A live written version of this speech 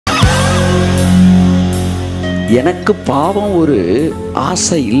எனக்கு பாவம் ஒரு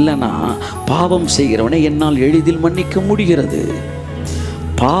ஆசை இல்லைன்னா பாவம் செய்கிறவனை என்னால் எளிதில் மன்னிக்க முடிகிறது.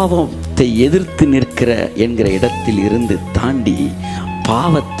 பாவத்தை எதிர்த்து நிற்கிற என்கிற இடத்தில் இருந்து தாண்டி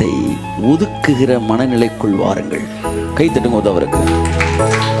பாவத்தை ஒதுக்குகிற மனநிலைக்குள் வாருங்கள். கை தட்டுங்க உதவருக்கு.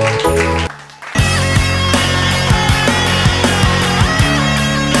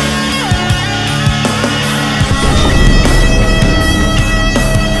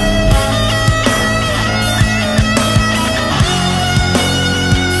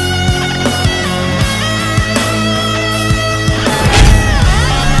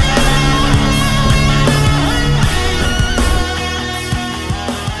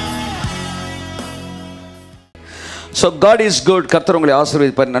 So God is good. கர்த்தர் உங்களை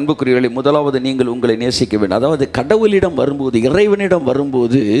ஆசீர்வதிப்பார். நண்புக்குரியவர்களே, முதலாவது நீங்கள் உங்களை நேசிக்க வேண்டும். அதாவது கடவுளிடம் வரும்போது, இறைவனிடம்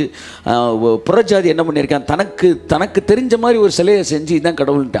வரும்போது புறஜாதி என்ன பண்ணியிருக்கான், தனக்கு தெரிஞ்ச மாதிரி ஒரு சிலையை செஞ்சு இதுதான்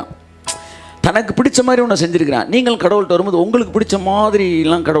கடவுள்ட்டான். தனக்கு பிடிச்ச மாதிரி ஒன்று செஞ்சுருக்கிறான். நீங்கள் கடவுள்கிட்ட வரும்போது உங்களுக்கு பிடிச்ச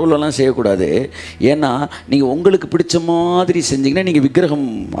மாதிரிலாம் கடவுளெல்லாம் செய்யக்கூடாது. ஏன்னா நீங்கள் உங்களுக்கு பிடிச்ச மாதிரி செஞ்சீங்கன்னா நீங்கள் விக்கிரகம்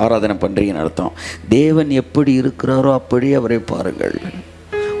ஆராதனை பண்ணுறீங்கன்னு அர்த்தம். தேவன் எப்படி இருக்கிறாரோ அப்படியே அவரை பாருங்கள்.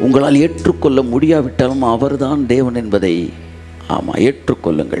 உங்களால் ஏற்றுக்கொள்ள முடியாவிட்டாலும் அவர்தான் தேவன் என்பதை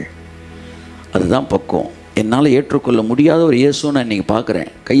ஏற்றுக்கொள்ளுங்கள். அதுதான் பக்குவம். என்னால் ஏற்றுக்கொள்ள முடியாத ஒரு இயேசு நான் இன்றைக்கி பார்க்குறேன்.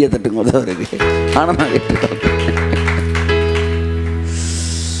 கையை தட்டுங்க தான் இருக்கு. ஆனால் நான் ஏற்றுக்கொள்கிறேன்.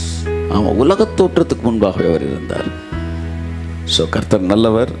 உலகத் தோற்றத்துக்கு முன்பாகவே அவர் இருந்தார். ஸோ கர்த்தர்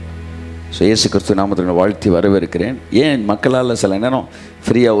நல்லவர். ஸோ இயேசு கிறிஸ்து நாமத்தில் வாழ்த்தி வரவேற்கிறேன். ஏன் மக்களால் சில நேரம்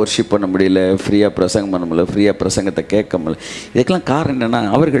ஃப்ரீயாக ஒர்ஷிப் பண்ண முடியல, ஃப்ரீயாக பிரசங்கம் பண்ண முடியல, ஃப்ரீயாக பிரசங்கத்தை கேட்க முடியல. இதுக்கெல்லாம் காரணம் என்னென்னா,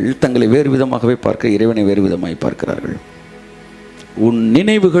 அவர்கள் தங்களை வேறு விதமாகவே பார்க்க, இறைவனை வேறு விதமாய் பார்க்கிறார்கள். உன்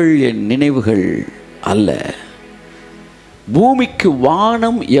நினைவுகள் என் நினைவுகள் அல்ல. பூமிக்கு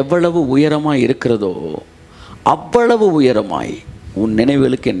வானம் எவ்வளவு உயரமாய் இருக்கிறதோ அவ்வளவு உயரமாய் உன்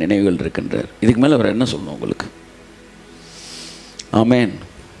நினைவுகளுக்கு என் நினைவுகள் இருக்கின்றார். இதுக்கு மேலே அவர் என்ன சொல்லணும் உங்களுக்கு? ஆமென்.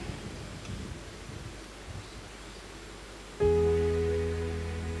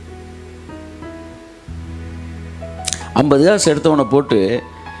 $50 எடுத்தவனை போட்டு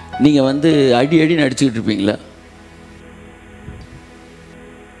நீங்கள் அடின்னு அடிச்சுக்கிட்டு இருப்பீங்களா?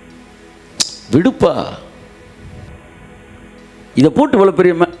 விடுப்பா, இதை போட்டு இவ்வளோ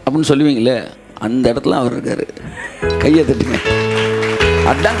பெரிய அப்படின்னு சொல்லுவீங்களே, அந்த இடத்துல அவர் இருக்கார். கையை தட்டுங்க.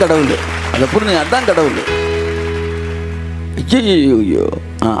 அதுதான் கடவுள். அதை புரிஞ்சுங்க, அதுதான் கடவுள். ஐயோ,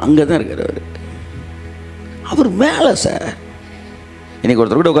 அங்கே தான் இருக்கார் அவர். அவர் மேலே சார். இன்றைக்கி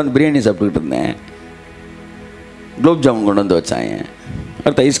ஒருத்தர் கூட உட்காந்து பிரியாணி சாப்பிட்டுக்கிட்டு இருந்தேன். குலோப் ஜாமுன் கொண்டு வந்து வச்சாங்க,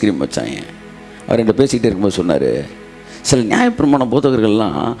 அடுத்து ஐஸ்கிரீம் வச்சாங்க. அவர் என்கிட்ட பேசிக்கிட்டே இருக்கும்போது சொன்னார், சில நியாயப்பிரமாண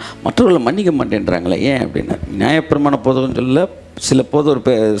போதகர்கள்லாம் மற்றவர்களை மன்னிக்க மாட்டேன்றாங்களே, ஏன் அப்படின்னா. நியாயப்பிரமாண போதகம்னு சொல்ல சில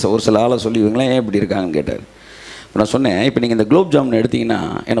ஒரு சில ஆளை சொல்லிவிங்களா, ஏன் இப்படி இருக்காங்கன்னு கேட்டார். இப்போ நான் சொன்னேன், இப்போ நீங்கள் இந்த குலோப் ஜாமுன் எடுத்திங்கன்னா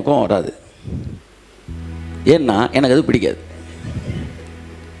எனக்கும் வராது. ஏன்னா எனக்கு அது பிடிக்காது.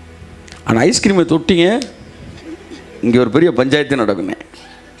 ஆனால் ஐஸ்கிரீமை தொட்டிங்க, இங்கே ஒரு பெரிய பஞ்சாயத்து நடக்குமே.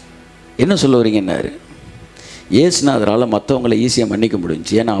 என்ன சொல்ல வரீங்கன்னாரு. இயேசுநாதரால் மற்றவங்களை ஈஸியாக மன்னிக்க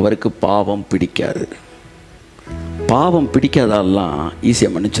முடிஞ்சு. ஏன்னா அவருக்கு பாவம் பிடிக்காது. பாவம் பிடிக்காதாலாம்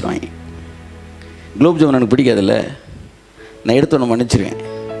ஈஸியாக மன்னிச்சிடுவாங்க. குலோப் ஜாமுன் எனக்கு பிடிக்காதில்ல, நான் எடுத்தோன்னு மன்னிச்சிடுவேன்.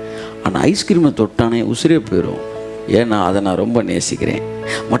 ஆனால் ஐஸ்கிரீமை தொட்டானே உசிரே போயிடும். ஏன்னா அதை நான் ரொம்ப நேசிக்கிறேன்.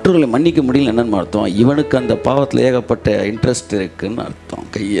 மற்றவர்களை மன்னிக்க முடியல என்னன்னு அர்த்தம், இவனுக்கு அந்த பாவத்தில் ஏகப்பட்ட இன்ட்ரெஸ்ட் இருக்குன்னு அர்த்தம்.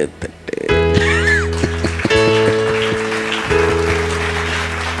 கையை தட்டு.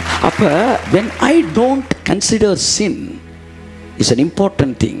 அப்போ when I don't consider sin is an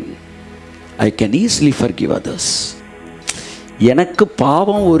important thing, I can easily forgive others. எனக்கு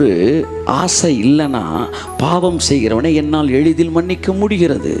பாவம் ஒரு ஆசை இல்லைன்னா பாவம் செய்கிறவனை என்னால் எளிதில் மன்னிக்க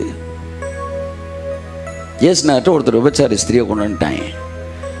முடிகிறது. ஏசுநாட்ட ஒருத்தர் விபச்சாரி ஸ்திரியை கொண்டு வந்துட்டாங்க.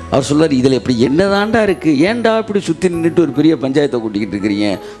 அவர் சொல்றார், இதில் எப்படி என்னதாண்டா இருக்குது, ஏன்டா இப்படி சுற்றி நின்றுட்டு ஒரு பெரிய பஞ்சாயத்தை கூட்டிக்கிட்டு இருக்கிறீங்க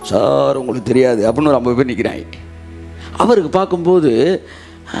சார், உங்களுக்கு தெரியாது அப்படின்னு ஒரு 50 பேர் நிற்கிறாங்க. அவருக்கு பார்க்கும்போது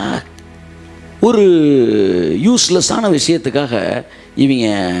ஒரு யூஸ்லெஸ்ஸான விஷயத்துக்காக இவங்க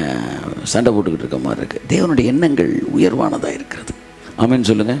சண்டை போட்டுக்கிட்டு இருக்க மாதிரி இருக்குது. தேவனுடைய எண்ணங்கள் உயர்வானதாக இருக்கிறது. ஆமென்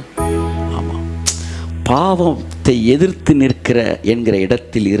சொல்லுங்கள். ஆமாம். பாவத்தை எதிர்த்து நிற்கிற என்கிற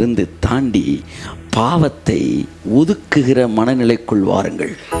இடத்தில் இருந்து தாண்டி பாவத்தை ஒதுக்குகிற மனநிலைக்குள்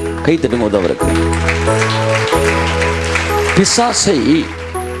வாருங்கள். கை தட்டுங்க உதவருக்கு. பிசாசை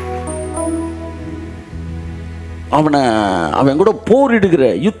அவன் கூட போரிடுகிற,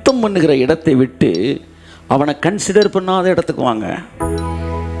 யுத்தம் பண்ணுகிற இடத்தை விட்டு அவனை கன்சிடர் பண்ணாத இடத்துக்கு வாங்க.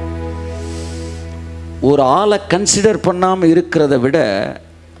 ஒரு ஆளை கன்சிடர் பண்ணாமல் இருக்கிறத விட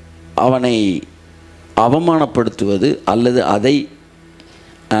அவனை அவமானப்படுத்துவது அல்லது அதை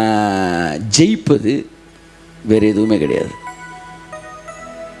ஜெயிப்பது வேறு எதுவுமே கிடையாது.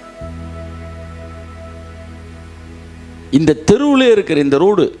 இந்த தெருவில் இருக்கிற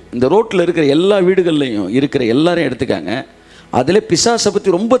இந்த ரோட்டில் இருக்கிற எல்லா வீடுகள்லையும் இருக்கிற எல்லாரையும் எடுத்துக்காங்க. அதில் பிசாசை பற்றி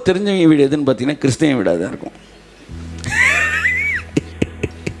ரொம்ப தெரிஞ்சவங்க வீடு எதுன்னு பார்த்தீங்கன்னா கிறிஸ்தவ வீடாக தான் இருக்கும்.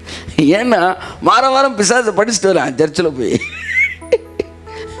 ஏன்னா வாரம் பிசாசை படிச்சுட்டு வரேன் சர்ச்சில் போய்.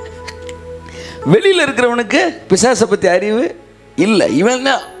 வெளியில் இருக்கிறவனுக்கு பிசாசை பற்றி அறிவு இல்லை. இவன்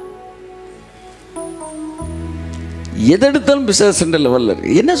தான் எதெடுத்தாலும் பிசாசுன்ற லெவலில்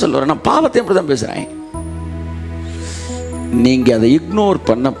இருக்கு. என்ன சொல்லுவார், நான் பாவத்தை எப்படி தான் பேசுகிறேன். நீங்கள் அதை இக்னோர்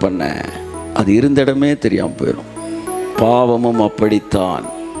பண்ண அது இருந்த இடமே தெரியாமல் போயிடும். பாவமும் அப்படித்தான்.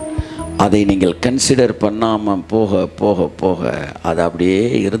 அதை நீங்கள் கன்சிடர் பண்ணாமல் போக போக போக அது அப்படியே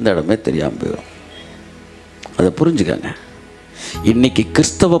இருந்த இடமே தெரியாமல் போயிடும். அதை புரிஞ்சுக்கங்க. இன்னைக்கு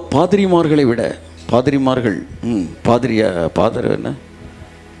கிறிஸ்தவ பாதிரிமார்களை விட பாதிரிமார்கள் பாதர் என்ன,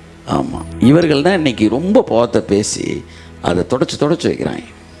 ஆமாம், இவர்கள் தான் இன்னைக்கு ரொம்ப பாவத்தை பேசி அதை தொடச்சி வைக்கிறாங்க.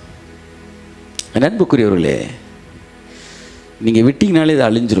 அன்புக்குரியவர்களே, நீங்கள் விட்டிங்கனாலே இது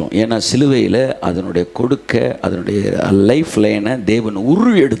அழிஞ்சிரும். ஏன்னா சிலுவையில் அதனுடைய கொடுக்க அதனுடைய லைஃப் லைனை தேவன்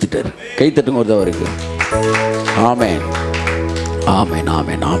உருவி எடுத்துட்டார். கைத்தட்டுங்க ஒரு தவறுக்கு. ஆமேன், ஆமேன்,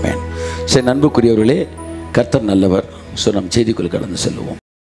 ஆமேன், ஆமேன். சரி, அன்புக்குரியவர்களே, கர்த்தர் நல்லவர். ஸோ நம் செய்திக்குள் கடந்து செல்லுவோம்.